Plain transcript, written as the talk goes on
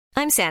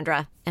I'm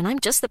Sandra, and I'm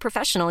just the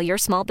professional your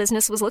small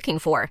business was looking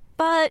for.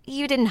 But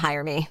you didn't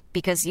hire me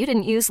because you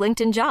didn't use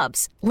LinkedIn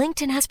Jobs.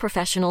 LinkedIn has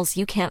professionals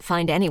you can't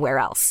find anywhere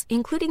else,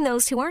 including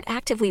those who aren't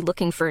actively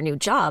looking for a new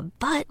job,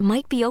 but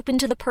might be open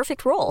to the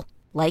perfect role,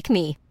 like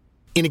me.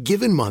 In a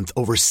given month,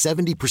 over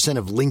 70%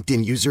 of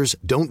LinkedIn users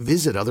don't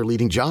visit other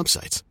leading job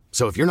sites.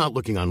 So if you're not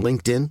looking on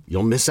LinkedIn,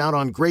 you'll miss out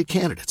on great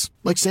candidates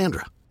like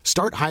Sandra.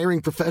 Start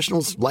hiring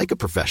professionals like a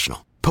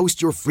professional.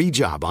 Post your free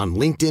job on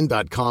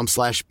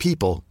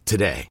linkedin.com/people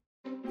today.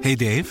 Hey,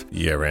 Dave.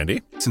 Yeah,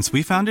 Randy. Since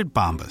we founded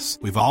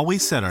Bombas, we've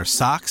always said our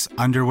socks,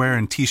 underwear,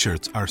 and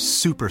T-shirts are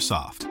super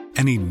soft.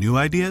 Any new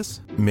ideas?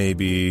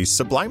 Maybe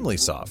sublimely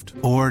soft.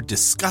 Or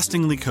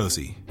disgustingly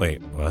cozy.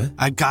 Wait, what?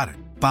 I got it.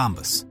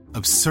 Bombas.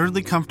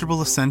 Absurdly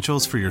comfortable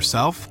essentials for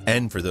yourself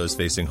and for those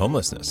facing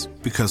homelessness.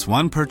 Because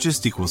one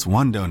purchased equals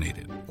one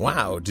donated.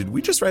 Wow, did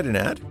we just write an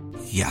ad?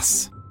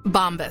 Yes.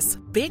 Bombas.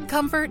 Big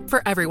comfort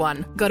for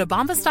everyone. Go to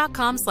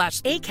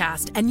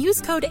bombas.com/ACAST and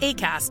use code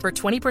ACAST for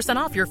 20%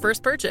 off your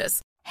first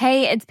purchase.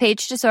 Hey, it's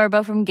Paige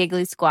DeSorbo from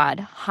Giggly Squad.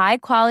 High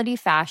quality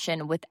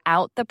fashion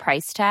without the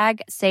price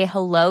tag. Say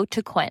hello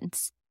to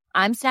Quince.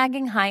 I'm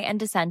snagging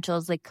high-end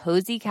essentials like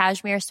cozy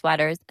cashmere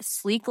sweaters,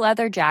 sleek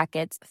leather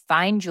jackets,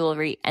 fine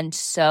jewelry, and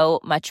so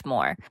much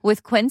more.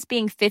 With Quince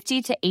being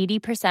 50 to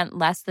 80%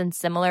 less than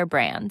similar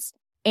brands.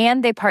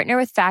 And they partner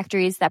with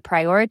factories that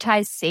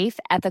prioritize safe,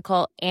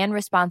 ethical, and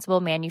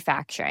responsible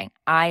manufacturing.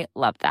 I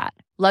love that.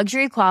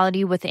 Luxury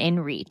quality within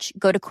reach.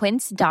 Go to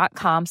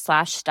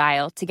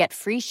quince.com/style to get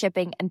free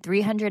shipping and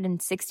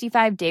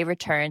 365-day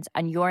returns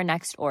on your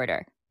next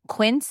order.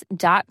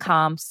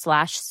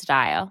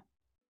 Quince.com/style.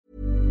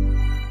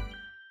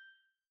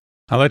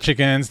 Hello,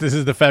 chickens. This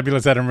is the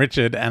fabulous Adam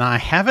Richard, and I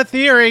have a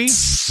theory.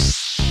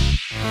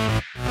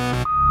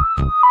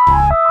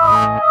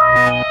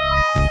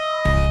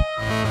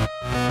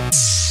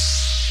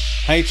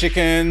 Hey,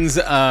 chickens.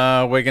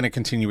 We're going to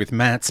continue with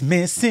Matt's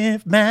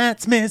Missive.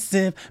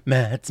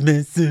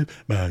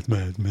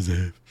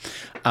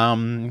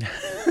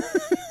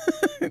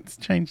 It's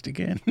changed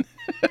again.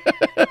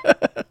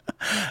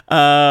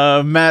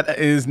 Matt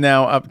is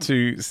now up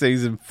to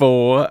season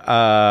 4,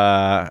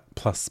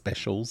 plus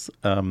specials.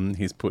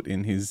 He's put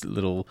in his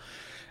little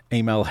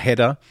email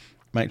header,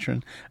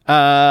 matron.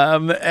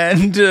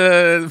 And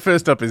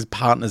first up is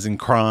Partners in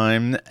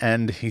Crime.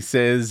 And he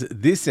says,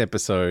 this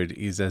episode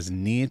is as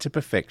near to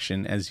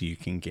perfection as you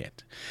can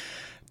get.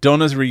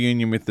 Donna's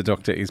reunion with the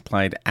Doctor is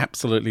played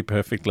absolutely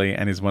perfectly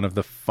and is one of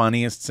the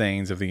funniest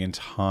scenes of the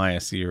entire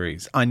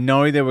series. I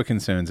know there were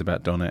concerns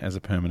about Donna as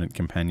a permanent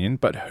companion,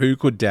 but who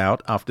could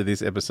doubt after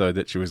this episode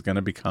that she was going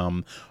to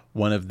become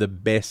one of the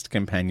best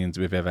companions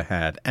we've ever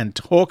had? And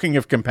talking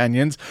of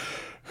companions,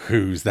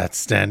 who's that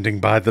standing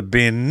by the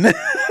bin?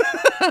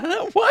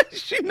 Why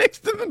is she next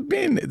to the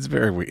bin? It's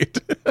very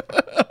weird.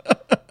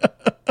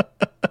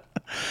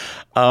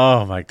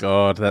 Oh, my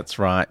God, that's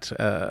right.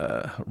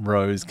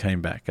 Rose came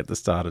back at the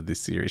start of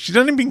this series. She'd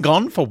only been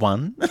gone for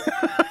one.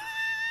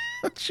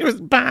 She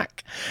was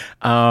back.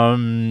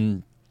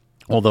 Although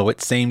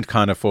it seemed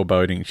kind of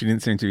foreboding. She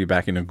didn't seem to be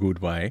back in a good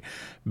way.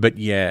 But,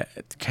 yeah,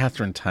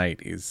 Catherine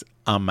Tate is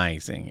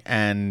amazing.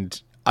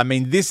 And, I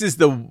mean, this is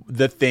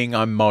the thing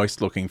I'm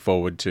most looking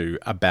forward to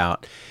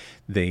about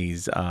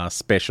these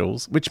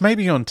specials, which may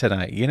be on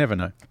today. You never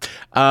know.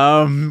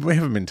 We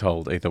haven't been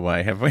told either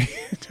way, have we?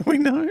 Do we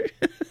know?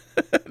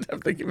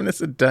 Have they given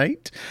us a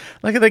date?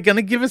 Like, are they going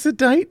to give us a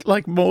date,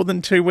 like more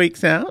than 2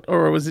 weeks out?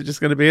 Or was it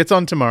just going to be, it's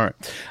on tomorrow?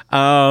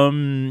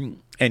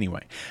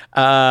 Anyway,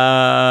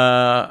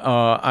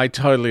 I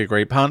totally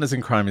agree. Partners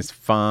in Crime is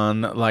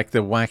fun, like the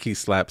wacky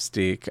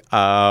slapstick,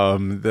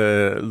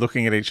 the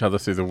looking at each other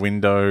through the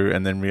window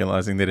and then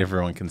realizing that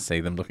everyone can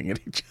see them looking at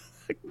each other.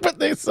 But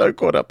they're so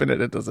caught up in it,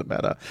 it doesn't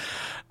matter.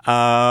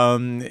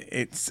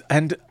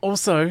 And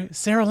also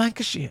Sarah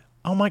Lancashire.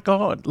 Oh my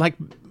God. Like,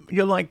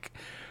 you're like,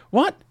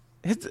 what?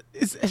 Has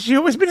she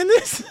always been in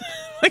this?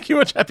 Like, you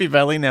watch Happy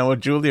Valley now or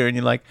Julia and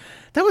you're like,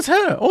 that was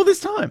her all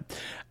this time.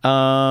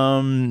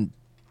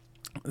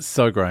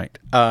 So great.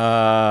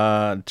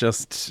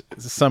 Just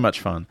so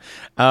much fun.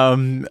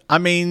 I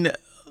mean,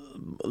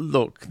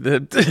 look,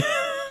 the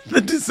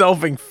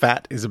dissolving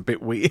fat is a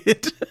bit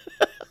weird.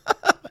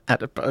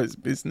 Adipose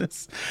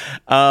business.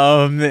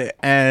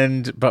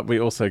 But we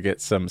also get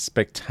some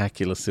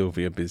spectacular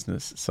Sylvia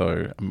business,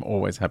 so I'm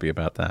always happy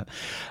about that.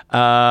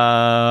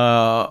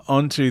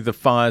 Onto the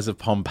Fires of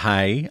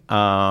Pompeii,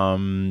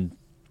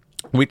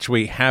 which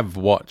we have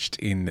watched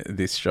in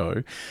this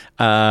show.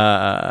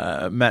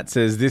 Matt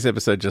says, this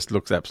episode just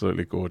looks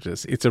absolutely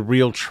gorgeous. It's a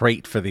real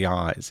treat for the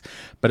eyes.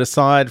 But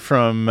aside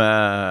from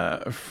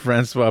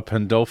Francois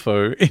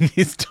Pandolfo in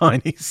his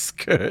tiny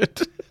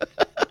skirt...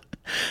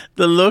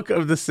 The look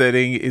of the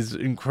setting is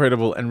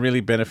incredible and really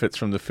benefits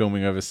from the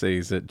filming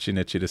overseas at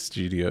Cinecittà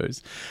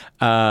Studios.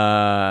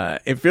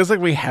 It feels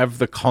like we have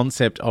the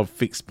concept of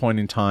fixed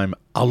point in time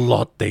a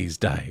lot these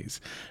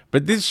days.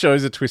 But this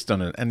shows a twist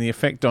on it and the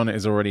effect Donna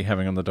is already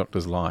having on the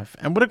Doctor's life.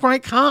 And what a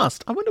great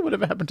cast. I wonder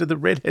whatever happened to the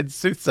redhead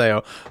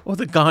soothsayer or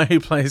the guy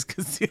who plays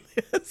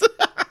Caecilius.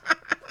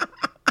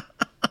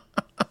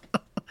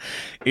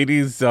 It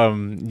is,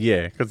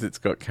 because it's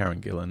got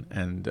Karen Gillan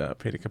and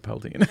Peter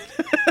Capaldi in it.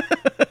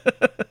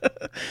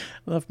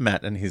 I love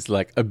Matt and his,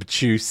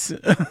 obtuse.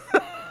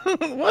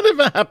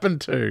 Whatever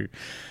happened to?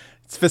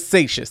 It's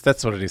facetious.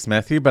 That's what it is,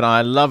 Matthew, but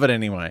I love it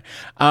anyway.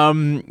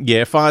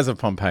 Fires of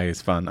Pompeii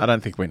is fun. I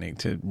don't think we need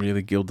to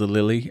really gild the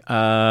lily.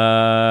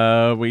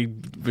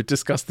 We've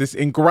discussed this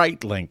in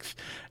great length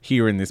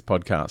here in this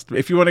podcast.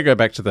 If you want to go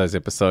back to those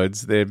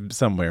episodes, they're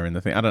somewhere in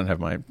the thing. I don't have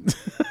my...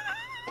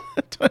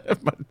 I don't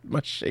have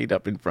my sheet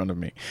up in front of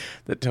me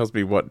that tells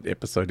me what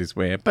episode is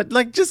where. But,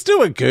 just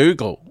do a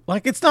Google.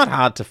 It's not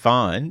hard to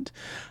find.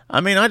 I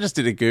mean, I just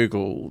did a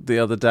Google the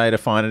other day to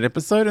find an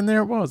episode, and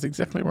there it was,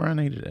 exactly where I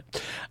needed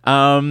it.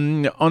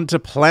 On to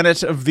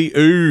Planet of the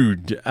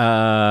Ood.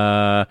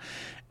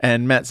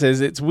 And Matt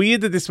says, it's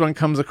weird that this one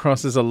comes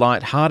across as a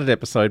light-hearted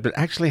episode, but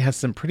actually has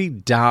some pretty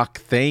dark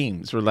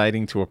themes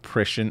relating to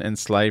oppression and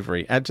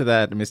slavery. Add to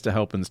that Mr.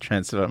 Halpin's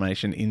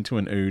transformation into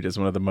an Ood as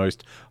one of the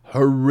most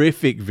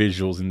horrific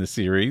visuals in the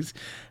series,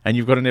 and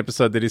you've got an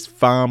episode that is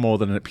far more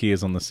than it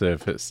appears on the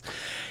surface.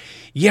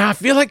 Yeah, I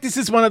feel like this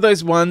is one of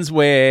those ones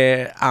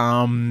where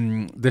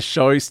the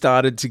show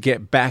started to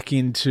get back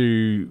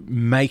into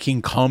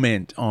making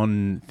comment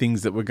on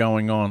things that were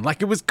going on.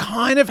 It was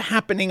kind of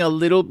happening a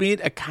little bit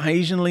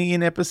occasionally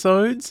in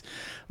episodes.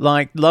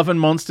 Love and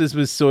Monsters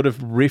was sort of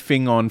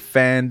riffing on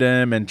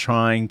fandom and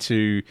trying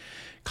to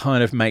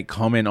kind of make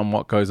comment on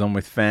what goes on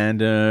with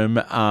fandom.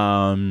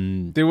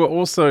 There were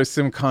also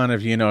some kind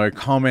of,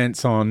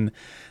 comments on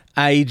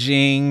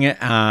aging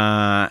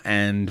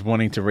and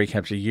wanting to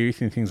recapture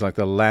youth and things like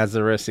the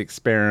Lazarus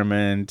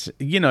experiment.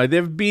 There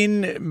have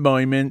been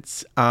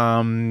moments,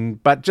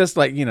 but just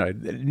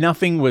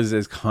nothing was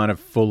as kind of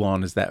full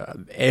on as that.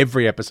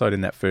 Every episode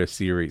in that first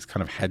series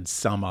kind of had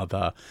some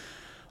other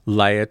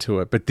layer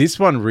to it. But this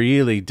one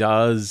really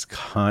does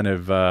kind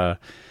of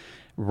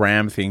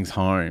ram things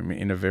home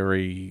in a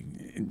very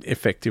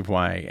effective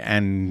way.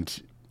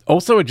 And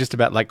also just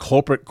about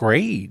corporate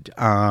greed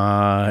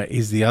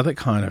is the other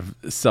kind of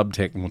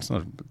subtext. Well, it's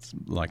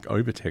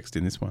overtext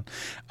in this one.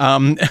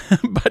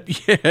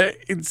 But yeah,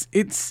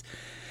 it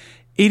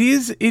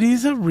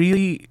is a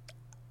really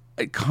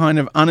kind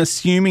of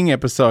unassuming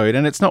episode,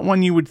 and it's not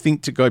one you would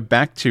think to go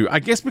back to. I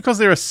guess because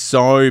there are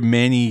so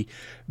many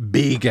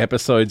big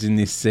episodes in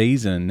this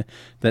season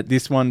that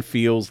this one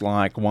feels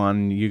like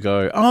one you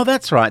go, oh,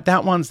 that's right,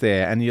 that one's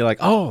there, and you're like,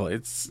 oh,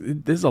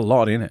 there's a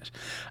lot in it.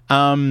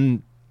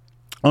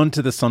 On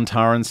to the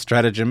Sontaran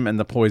stratagem and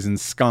the poison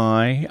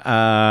sky,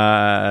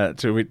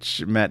 to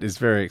which Matt is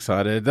very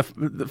excited.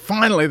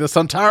 Finally, the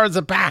Sontarans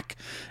are back!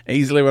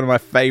 Easily one of my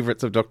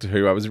favourites of Doctor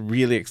Who. I was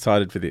really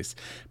excited for this,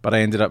 but I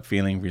ended up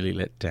feeling really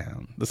let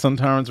down. The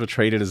Sontarans were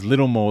treated as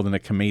little more than a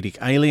comedic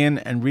alien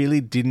and really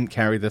didn't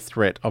carry the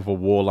threat of a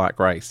warlike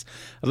race.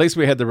 At least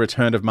we had the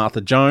return of Martha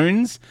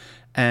Jones,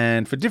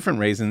 and for different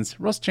reasons,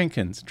 Ross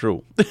Jenkins.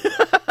 Drool.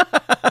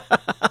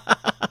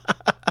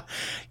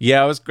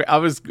 Yeah, I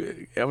was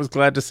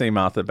glad to see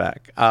Martha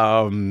back.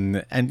 And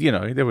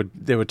there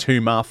were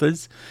two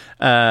Marthas.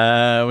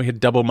 We had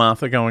double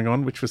Martha going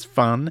on, which was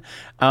fun.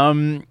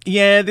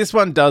 This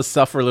one does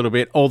suffer a little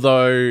bit,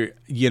 although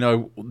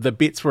the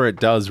bits where it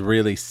does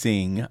really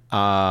sing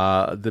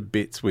are the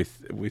bits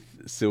with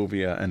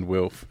Sylvia and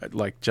Wilf,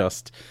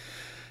 just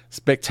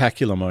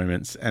spectacular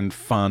moments and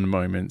fun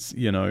moments.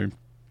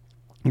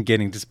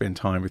 Getting to spend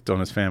time with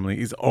Donna's family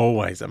is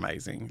always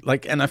amazing.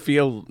 And I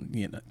feel,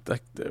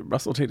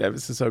 Russell T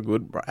Davies is so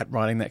good at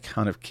writing that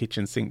kind of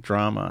kitchen sink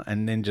drama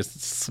and then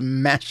just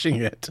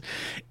smashing it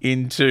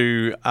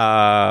into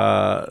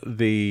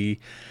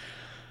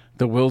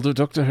the world of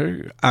Doctor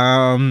Who.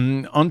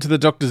 On to the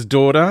Doctor's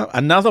daughter,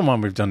 another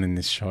one we've done in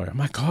this show. Oh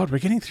my God, we're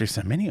getting through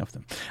so many of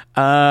them.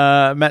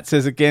 Matt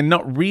says, again,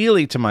 not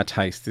really to my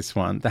taste, this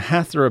one. The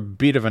Hath are a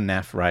bit of a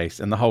naff race,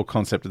 and the whole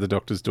concept of the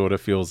Doctor's daughter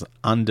feels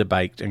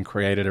underbaked and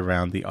created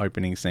around the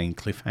opening scene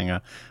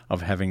cliffhanger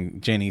of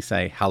having Jenny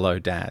say, hello,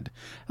 Dad.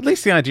 At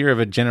least the idea of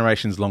a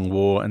generations-long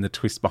war and the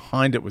twist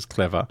behind it was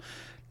clever.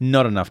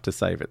 Not enough to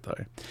save it,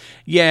 though.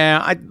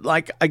 Yeah,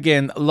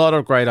 again, a lot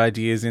of great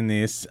ideas in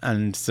this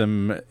and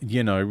some,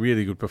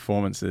 really good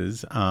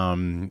performances.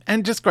 And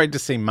just great to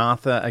see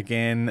Martha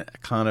again,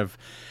 kind of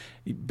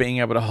being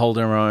able to hold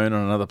her own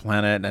on another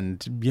planet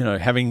and,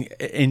 having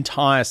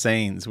entire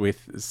scenes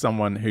with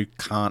someone who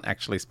can't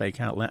actually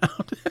speak out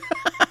loud.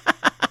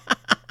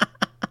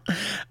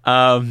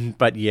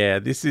 But yeah,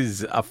 this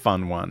is a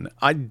fun one.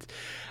 I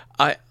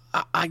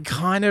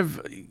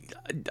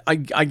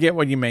get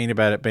what you mean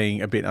about it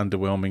being a bit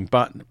underwhelming,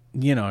 but,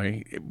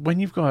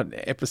 when you've got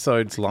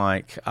episodes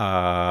like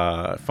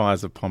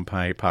Fires of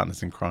Pompeii,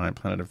 Partners in Crime,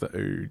 Planet of the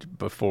Ood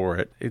before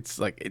it, it's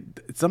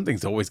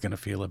something's always going to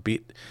feel a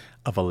bit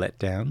of a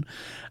letdown.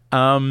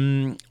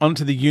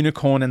 Onto the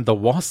Unicorn and the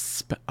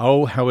Wasp.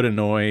 Oh, how it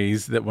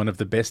annoys that one of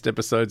the best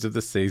episodes of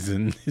the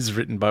season is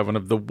written by one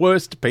of the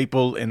worst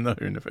people in the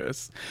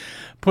universe.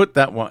 Put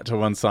that one to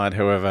one side,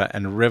 however,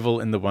 and revel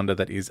in the wonder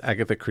that is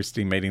Agatha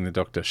Christie meeting the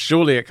Doctor.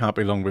 Surely it can't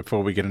be long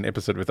before we get an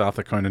episode with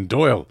Arthur Conan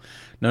Doyle.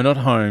 No, not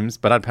Holmes. Holmes,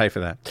 but I'd pay for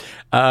that.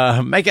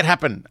 Make it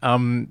happen.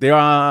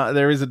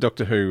 There is a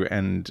Doctor Who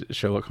and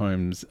Sherlock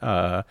Holmes.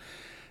 I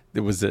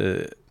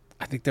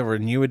think there were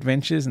new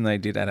adventures, and they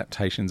did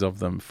adaptations of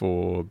them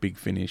for Big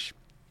Finish.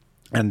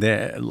 And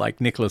they're like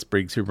Nicholas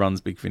Briggs, who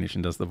runs Big Finish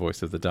and does the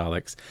voice of the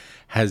Daleks,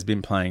 has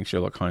been playing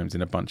Sherlock Holmes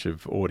in a bunch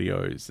of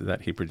audios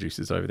that he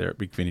produces over there at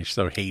Big Finish.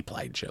 So he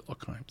played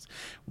Sherlock Holmes.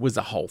 Was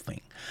a whole thing.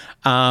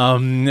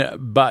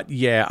 But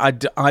yeah,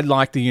 I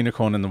like the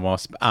Unicorn and the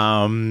Wasp.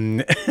 I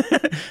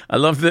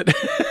love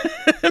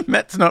that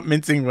Matt's not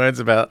mincing words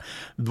about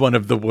one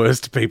of the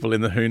worst people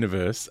in the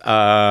Whoniverse.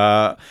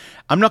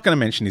 I'm not going to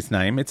mention his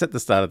name. It's at the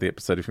start of the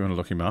episode if you want to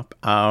look him up.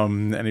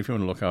 And if you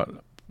want to look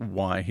up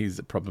why he's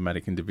a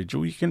problematic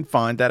individual, you can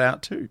find that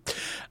out too.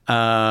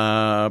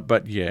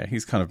 But yeah,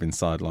 he's kind of been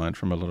sidelined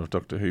from a lot of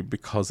Doctor Who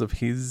because of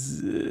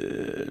his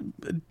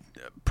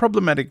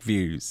problematic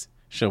views,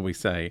 shall we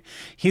say.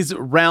 His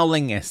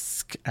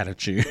Rowling-esque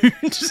attitude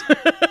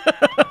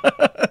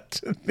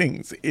to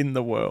things in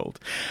the world.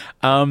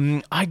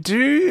 I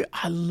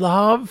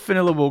love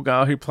Fenella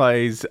Woolgar, who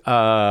plays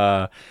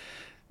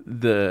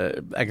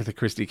the Agatha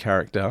Christie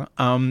character.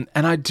 And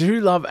I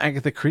do love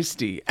Agatha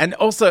Christie. And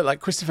also, like,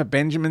 Christopher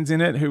Benjamin's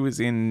in it, who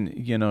was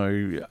in,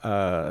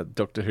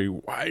 Doctor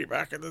Who way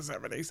back in the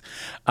 70s.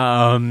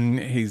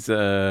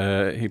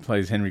 He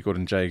plays Henry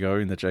Gordon Jago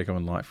in the Jago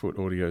and Lightfoot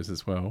audios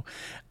as well.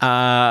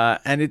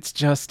 And it's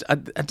just,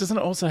 it doesn't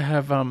also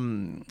have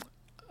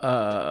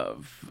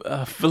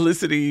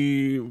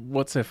Felicity,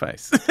 what's her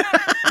face?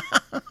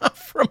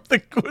 From The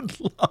Good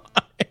Life.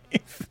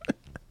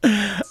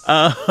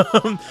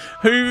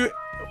 Who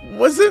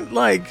wasn't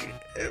like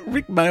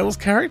Rick Mayall's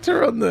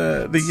character on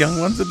the Young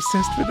Ones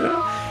obsessed with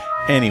her?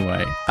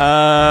 Anyway,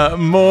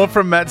 more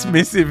from Matt's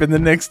missive in the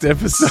next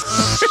episode.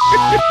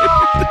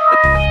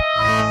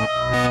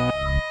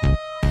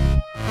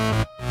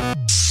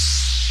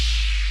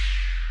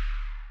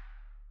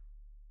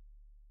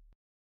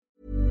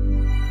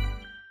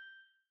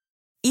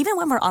 Even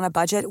when we're on a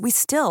budget, we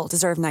still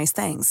deserve nice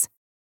things.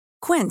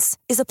 Quince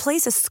is a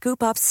place to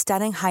scoop up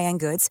stunning high-end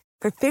goods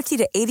for 50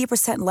 to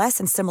 80% less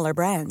than similar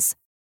brands.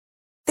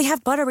 They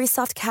have buttery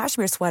soft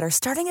cashmere sweaters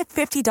starting at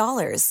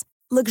 $50,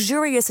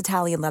 luxurious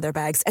Italian leather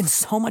bags, and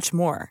so much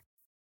more.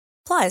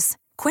 Plus,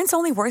 Quince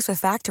only works with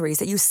factories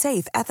that use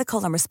safe,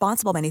 ethical, and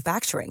responsible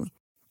manufacturing.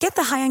 Get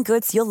the high-end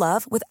goods you'll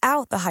love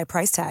without the high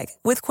price tag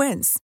with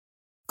Quince.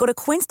 Go to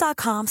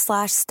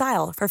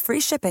quince.com/style for free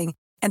shipping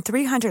and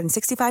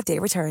 365-day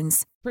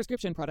returns.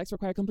 Prescription products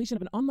require completion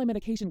of an online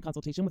medication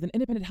consultation with an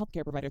independent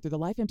healthcare provider through the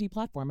LifeMD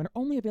platform and are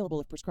only available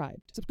if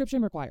prescribed.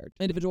 Subscription required.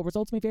 Individual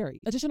results may vary.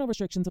 Additional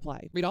restrictions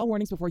apply. Read all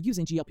warnings before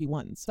using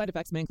GLP-1s. Side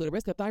effects may include a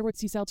risk of thyroid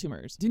C-cell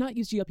tumors. Do not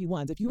use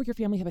GLP-1s if you or your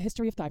family have a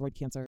history of thyroid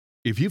cancer.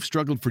 If you've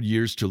struggled for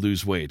years to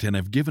lose weight and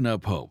have given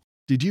up hope,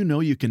 did you know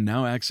you can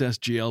now access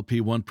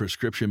GLP-1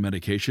 prescription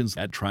medications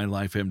at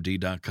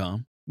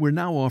TryLifeMD.com? We're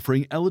now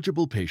offering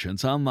eligible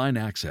patients online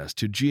access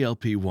to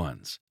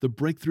GLP-1s, the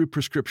breakthrough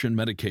prescription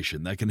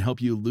medication that can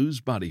help you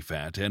lose body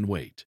fat and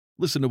weight.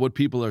 Listen to what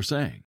people are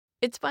saying.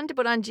 It's fun to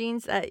put on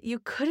jeans that you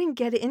couldn't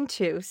get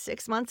into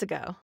 6 months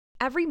ago.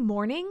 Every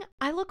morning,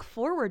 I look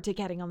forward to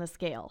getting on the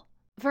scale.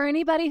 For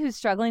anybody who's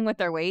struggling with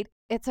their weight,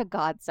 it's a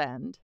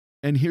godsend.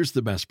 And here's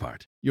the best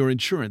part. Your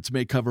insurance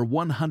may cover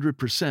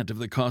 100% of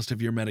the cost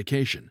of your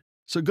medication.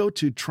 So go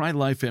to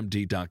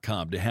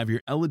TryLifeMD.com to have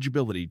your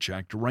eligibility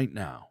checked right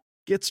now.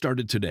 Get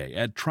started today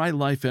at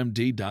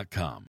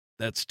TryLifeMD.com.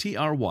 That's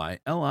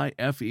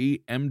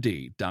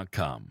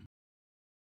TryLifeMD.com.